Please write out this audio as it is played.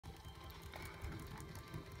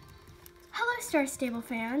Star Stable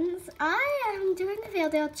fans, I am doing the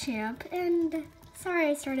Valedale Champ, and sorry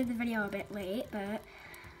I started the video a bit late, but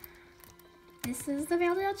this is the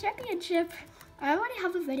Valedale Championship. I already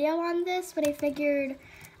have a video on this, but I figured,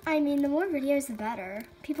 the more videos the better.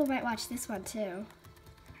 People might watch this one too.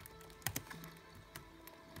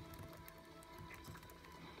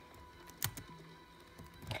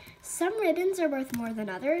 Some ribbons are worth more than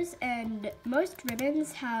others, and most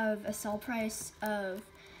ribbons have a sell price of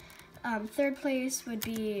third place would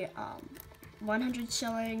be 100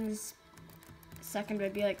 shillings, second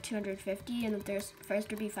would be like 250, and the first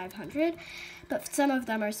would be 500. But some of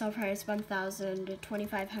them are sell price 1,000,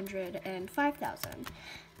 2,500, and 5,000.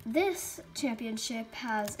 This championship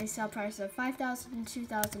has a sale price of 5,000,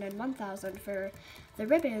 2,000, and 1,000 for the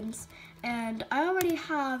ribbons, and I already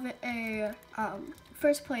have a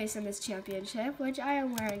first place in this championship, which I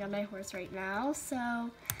am wearing on my horse right now, so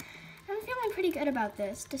I'm feeling pretty good about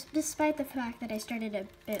this, despite the fact that I started a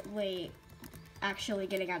bit late actually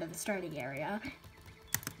getting out of the starting area.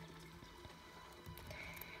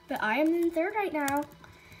 But I am in third right now.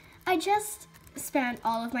 I just spent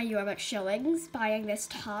all of my URX shillings buying this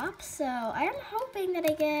top, so I am hoping that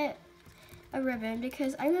I get a ribbon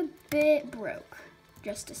because I'm a bit broke,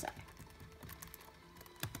 just to say.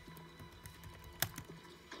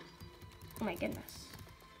 Oh my goodness.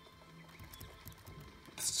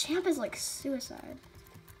 This champ is like suicide.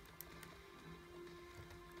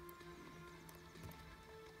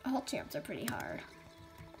 All champs are pretty hard.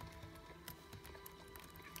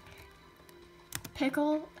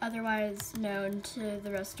 Pickle, otherwise known to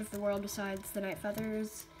the rest of the world besides the Night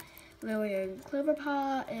Feathers, Lillian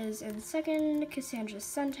Cloverpaw is in second, Cassandra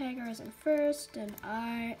Suntiger is in first, and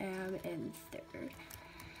I am in third.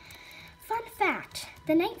 Fun fact,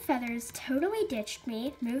 the Night Feathers totally ditched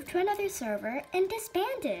me, moved to another server, and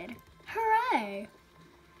disbanded. Hooray!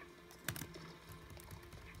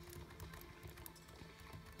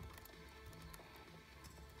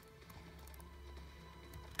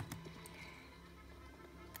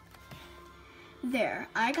 There,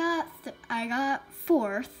 I got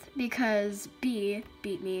fourth because B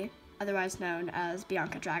beat me, otherwise known as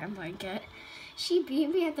Bianca Dragon Blanket. She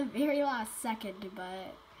beat me at the very last second,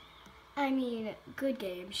 but good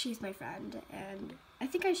game. She's my friend, and I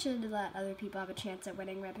think I should let other people have a chance at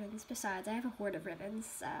winning ribbons. Besides, I have a horde of ribbons,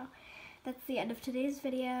 so that's the end of today's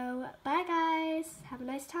video. Bye guys, have a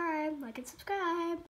nice time, like and subscribe.